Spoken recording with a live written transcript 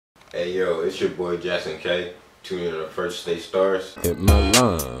Hey yo, it's your boy Jaxson K. Tune in to the first state Starz. Hit my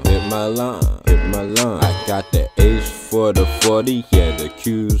line, hit my line, hit my line. I got the H for the 40, yeah, the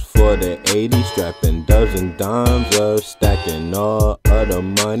Q's for the 80. Strapping dozen dimes up, stacking all other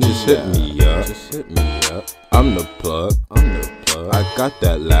money. Just hit me up, just hit me up. I'm the plug, I'm the plug. I got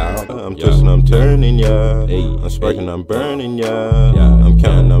that loud. I'm twisting, I'm turning, yeah. I'm sparking, I'm burning, yeah. I'm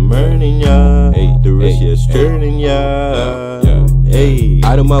counting, I'm earning, yeah. The wrist, yeah, skirting, yeah. Hey,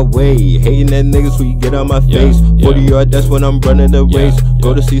 out of my way, hating that niggas who you get on my face. 40 yard, that's when I'm running the race.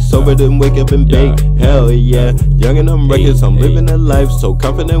 Go to sleep sober, then wake up and bake. Hell yeah, young and I'm reckless, I'm living a life so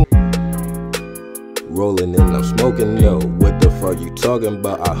confident. Rolling in, I'm smoking, yo. What the fuck you talking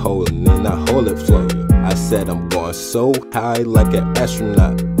about? I holding in, I hold it floating. I said I'm going so high like an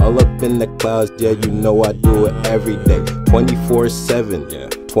astronaut. All up in the clouds, yeah, you know I do it every day.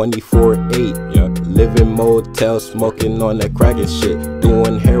 24/7, 24/8, living motel, smoking on that crack and shit,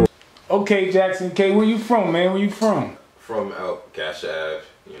 doing heroin. Okay, Jaxson K, where you from, man? Where you from? From out Cash Ave,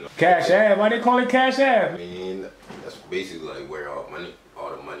 you know. Cash Ave? Why they call it Cash Ave? I mean, that's basically like where all the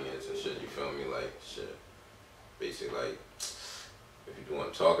money is and shit, you feel me? Like, shit. Basically, like, if you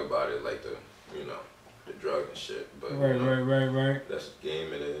want to talk about it, like the, you know, the drug and shit. But, right, you know, right. That's the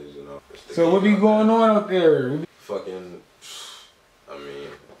game it is, you know. So what be going on out there? Fucking, I mean,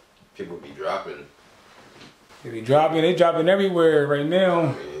 people be dropping. They dropping everywhere right now.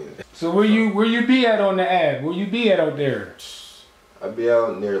 I mean, so where you be at on the ad? Where you be at out there? I be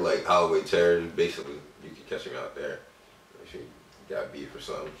out near like Holloway Terrace. Basically, you can catch me out there if you got beef or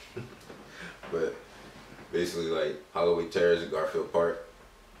something. But basically, like Holloway Terrace, Garfield Park,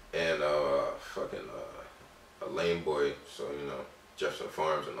 and fucking a Lane Boy. So you know, Jefferson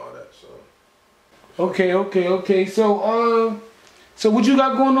Farms and all that. So. Okay. So what you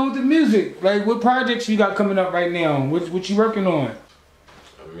got going on with the music? Like, what projects you got coming up right now? What you working on?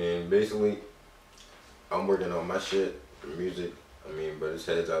 I mean, basically, I'm working on my shit, the music. I mean, but it's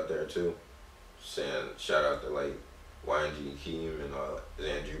heads out there too. Saying shout out to like YNG Keem and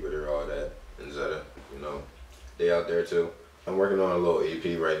Zan Jupiter, all that, and Zeta. You know, they out there too. I'm working on a little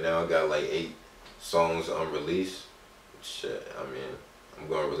EP right now. I got like 8 songs unreleased. Shit, I mean, I'm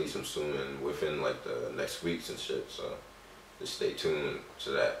gonna release them soon and within like the next weeks and shit. So just stay tuned to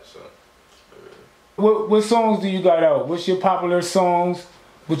that. So. I mean, What songs do you got out? What's your popular songs?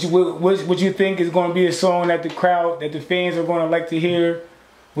 What you think is going to be a song that the crowd, that the fans are going to like to hear?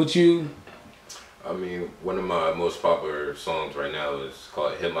 I mean, one of my most popular songs right now is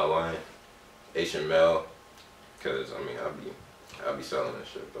called "Hit My Line," HML, because I mean I be selling that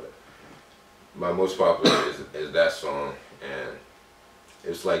shit, but my most popular is that song, and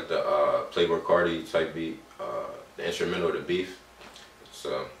it's like the Playboy Cardi type beat, the instrumental, the beef.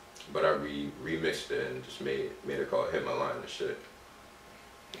 So, but I remixed it and just made it called "Hit My Line" and shit.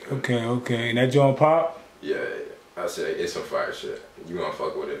 Okay. And that joint pop? Yeah, I say it's some fire shit. You gonna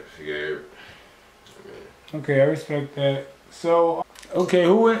fuck with it if you hear it. I mean, okay, I respect that. So, okay,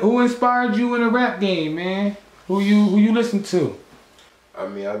 who inspired you in the rap game, man? Who you listen to? I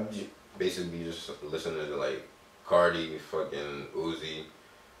mean, I basically just listening to like Cardi, fucking Uzi,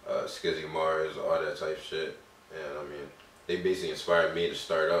 Skizzy Mars, all that type shit. And I mean, they basically inspired me to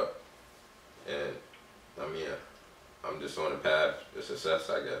start up. And I mean, I'm just on the path to success,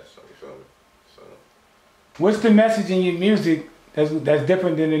 I guess. You feel me? So. What's the message in your music that's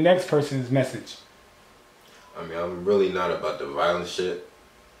different than the next person's message? I mean, I'm really not about the violent shit.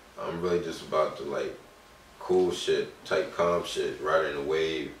 I'm really just about the like cool shit, type calm shit, riding the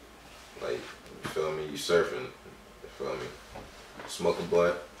wave. Like, you feel me? You surfing, you feel me? Smoke a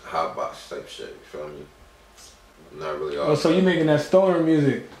blunt, hot box type shit, you feel me? I'm not really all. Oh, so you making that stoner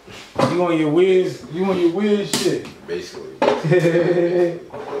music? You on your whiz shit? Basically.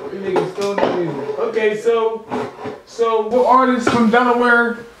 You making stoner music. Okay, so what artists from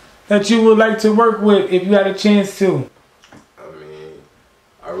Delaware that you would like to work with if you had a chance to? I mean,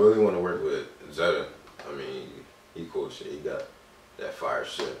 I really want to work with Zeta. I mean, he cool shit. He got that fire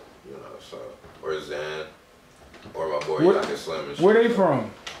shit, you know. So, or Zan, or my boy Jaxson Slim and shit. Where they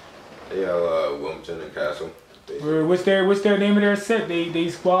from? They are Wilmington and Castle. What's their name of their set? They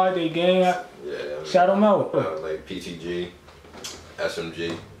squad, they gang. Yeah. I mean, shout them out. Like PTG,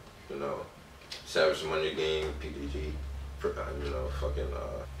 SMG, you know, Savage Money Gang, PTG, you know, fucking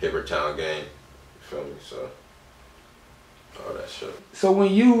Hipper Town Gang. You feel me? So. All that shit. So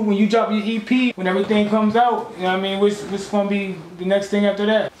when you drop your EP, when everything comes out, you know what I mean, what's gonna be the next thing after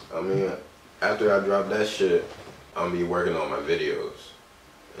that? I mean, after I drop that shit, I'm gonna be working on my videos.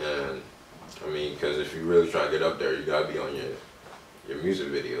 And I mean, cause if you really try to get up there, you gotta be on your music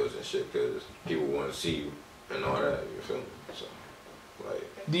videos and shit, cause people wanna see you and all that, you feel me? So Like,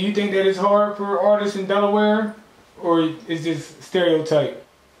 do you think that it's hard for artists in Delaware, or is this stereotype?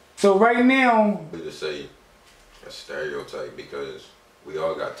 So right now, we just say a stereotype because we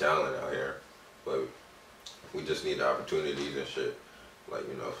all got talent out here, but we just need the opportunities and shit. Like,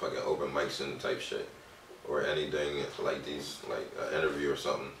 you know, fucking open mics and type shit, or anything like these, like an interview or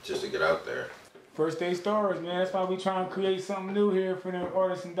something, just to get out there. First Day Starz, man. That's why we trying to create something new here for the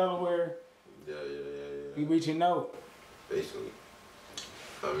artists in Delaware. Yeah. We reaching out. Basically.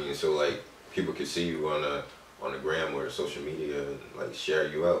 I mean, so like people can see you on the gram or social media and like share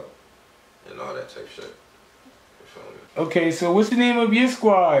you out and all that type shit. You feel me? Okay, so what's the name of your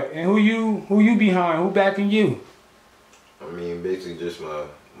squad and who you behind? Who backing you? I mean, basically just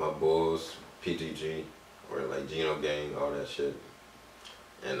my boys, PTG, or like Gino Gang, all that shit.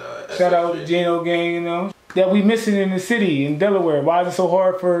 And shout out to Gino Gang, you know. That we missing in the city, in Delaware. Why is it so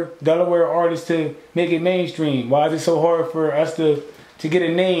hard for Delaware artists to make it mainstream? Why is it so hard for us to get a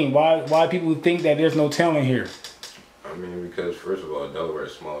name? Why people think that there's no talent here? I mean, because first of all, Delaware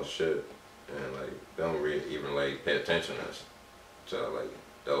is small as shit, and like they don't really even like pay attention to like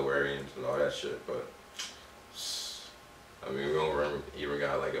Delawareans and all that shit. But I mean, we don't even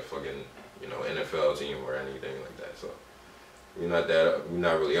got like a fucking, you know, NFL team or anything like that. So we're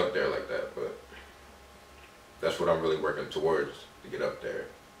not really up there like that. But that's what I'm really working towards, to get up there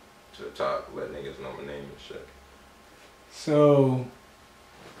to the top, let niggas know my name and shit. So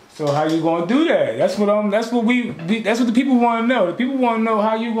how you gonna do that? That's what the people want to know. The people want to know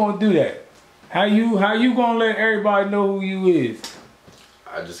how you gonna do that. How you gonna let everybody know who you is?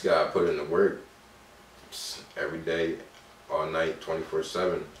 I just gotta put in the work every day, all night,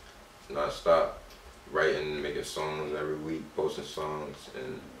 24/7, non-stop, writing, making songs every week, posting songs,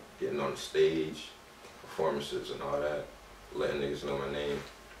 and getting on the stage, performances and all that, letting niggas know my name,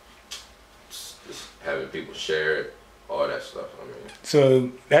 just having people share it, all that stuff. I mean,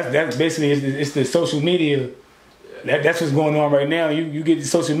 so that's basically it's the social media. Yeah. That's what's going on right now. You get the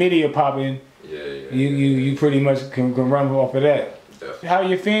social media popping. You pretty much can run off of that. Definitely. How are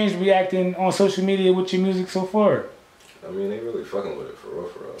your fans reacting on social media with your music so far? I mean, they really fucking with it for real.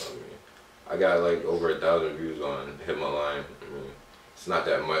 I mean, I got like over 1,000 views on Hit My Line. I mean, it's not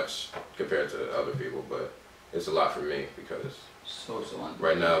that much compared to other people, but it's a lot for me because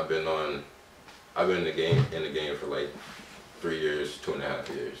right now I've been in the game for like 3 years, 2.5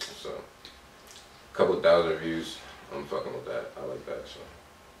 years. So a couple thousand views, I'm fucking with that. I like that.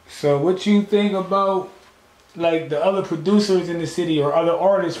 So what you think about like the other producers in the city or other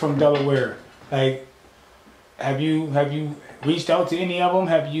artists from Delaware? Like, have you reached out to any of them?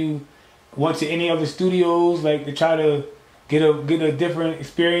 Have you went to any other studios like to try to get a different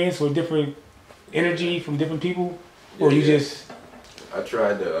experience or different energy from different people? Yeah, or you just... I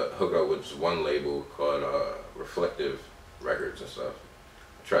tried to hook up with one label called Reflective Records and stuff.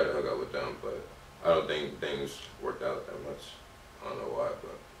 I tried to hook up with them, but I don't think things worked out that much. I don't know why,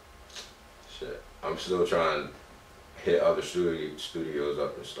 but shit. I'm still trying to hit other studios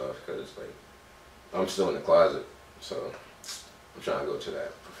up and stuff because it's like I'm still in the closet, so I'm trying to go to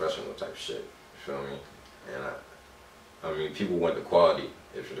that professional type shit. You feel me? And I mean, people want the quality.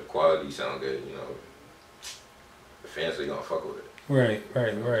 If the quality sound good, you know, the fans are gonna fuck with it. Right.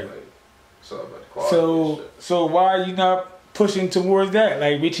 Like, it's all about the quality. So why are you not pushing towards that?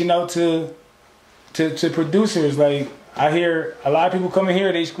 Like reaching out to producers? Like I hear a lot of people coming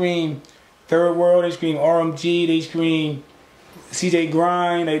here, they scream Third World, they scream RMG, they scream CJ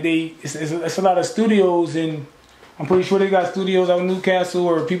Grind. Like it's a lot of studios, and I'm pretty sure they got studios out in Newcastle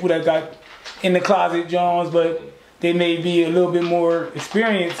or people that got in the closet Johns, but they may be a little bit more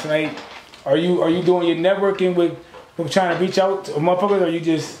experienced. Like, are you doing your networking with trying to reach out to motherfuckers, or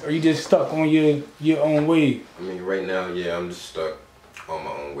are you just stuck on your own wave? I mean, right now, yeah, I'm just stuck on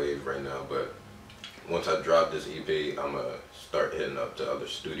my own wave right now. But once I drop this EP, I'm gonna start hitting up to other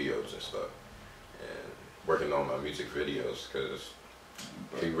studios and stuff, and working on my music videos. Cause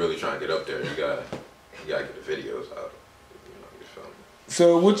if you really trying to get up there, you gotta get the videos out. You know, you feel me?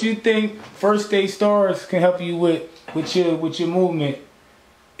 So, what you think First Day Starz can help you with your movement?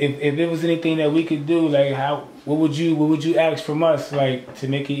 If there was anything that we could do, like what would you ask from us, like to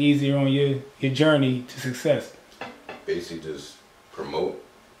make it easier on your journey to success? Basically, just promote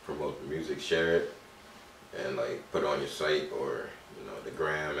the music, share it, and like put it on your site or the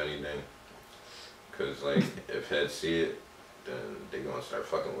gram, anything. Cause like if heads see it, then they gonna start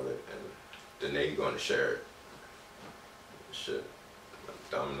fucking with it, and then they gonna share it. Shit,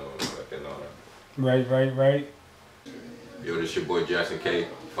 like domino and fucking all that. Right. Yo, this your boy Jaxson K.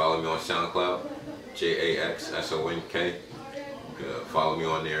 Follow me on SoundCloud, JAXSONK. Follow me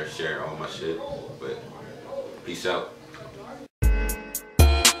on there, share all my shit. But peace out.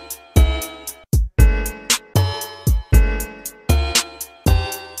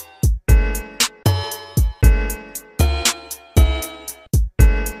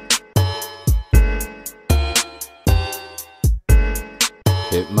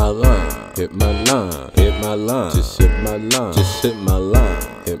 hit my line, hit my line, hit my line, just hit my line, just hit my line,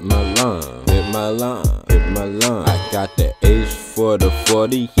 hit my line, hit my line, hit my line. I got the H for the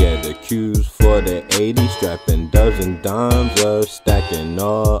 40, yeah, the Q's for the 80, strapping dozen dimes up, stacking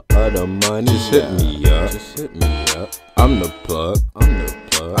all other money. Just hit me up, just hit me up. I'm the plug, I'm the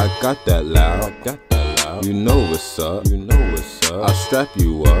plug. I got that loud, I got that loud. You know what's up, you know what's up. I'll strap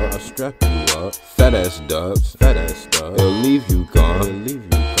you up, I'll strap you up. Fat ass dubs, fat ass dubs. It'll leave you gone, it'll leave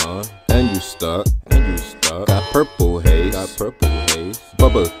you gone. And you stuck, and you stuck. Got purple haze, got purple haze.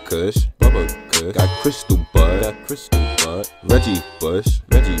 Bubba Kush, Bubba Kush. Got crystal bud, got crystal bud. Reggie Bush,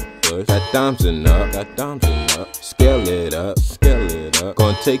 Reggie Bush. Got dimes and up, got dimes and up. Scale it up, scale it up.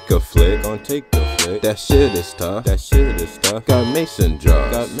 Gonna take a flick, gonna take a flick. That shit is tough, that shit is tough. Got mason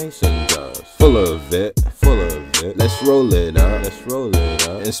jars, got mason jars. Full of it, full of it. Let's roll it up, let's roll it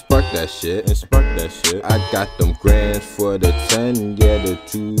up. And spark that shit, and spark that shit. I got them grands for the 10, yeah, the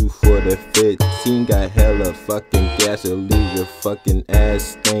 2 for the 15. Got hella fucking gas, it'll leave your fucking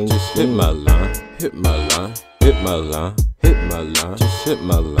ass stain. Just hit my line, hit my line, hit my line, hit my line. Just hit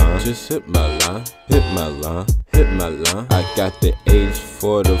my line, just hit my line, hit my line, hit my line. I got the H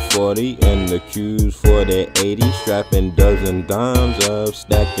for the 40 and the Q's for the 80, strapping dozen dimes up,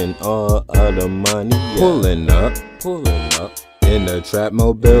 stacking all other money. Yeah. Pulling up, pulling up. In the trap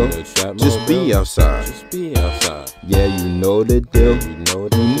mobile, just be outside. Just be outside. Yeah, you know the deal. Yeah, you know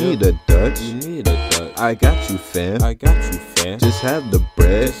the deal. Need a Dutch. You need a Dutch. I got you, fam. I got you, fam. Just have the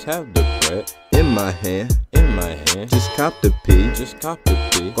bread. Just have the bread. In my hand. In my hand. Just cop the P. Just cop the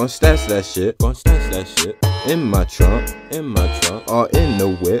P. Gon' stash that shit. Gon' stash that shit. In my trunk. In my trunk. All in the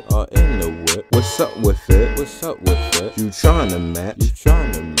whip. All in the whip. What's up with it? What's up with it? You tryna match? You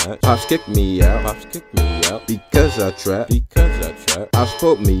tryna match? Pops kick me out. Pops kick me out. Because I trap. Because I trap. Pops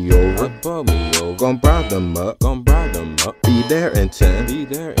pulled me over. Pulled me over. Gon' bribe them up. Gon' bribe them up. Be there in 10. Be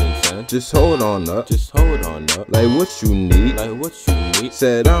there in 10. Just hold on up. Just hold on up. Like what you need. Like what you need.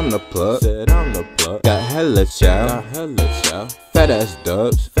 Said I'm the plug. Said I'm the plug. Got hella chow. Got hella chow. Fat ass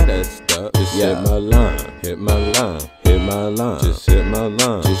dubs. Fat ass dubs. Just hit my line. Hit my line. Hit my line. Just hit my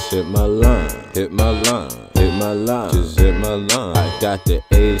line. Just hit my line. Hit my line. Hit my line. Just hit my line. I got the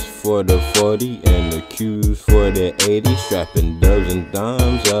H for the 40 and the Q's for the 80, strapping dozen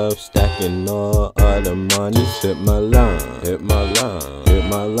dimes up, stacking all other money. Just hit my line. Hit my line. Hit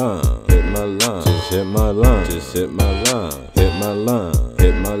my line. Hit my line. Just hit my line. Just hit my line. Hit my line.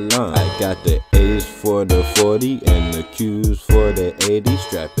 Hit my line. I got the H for the 40 and the Q's for the 80,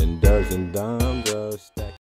 strapping dozen dimes up, stacking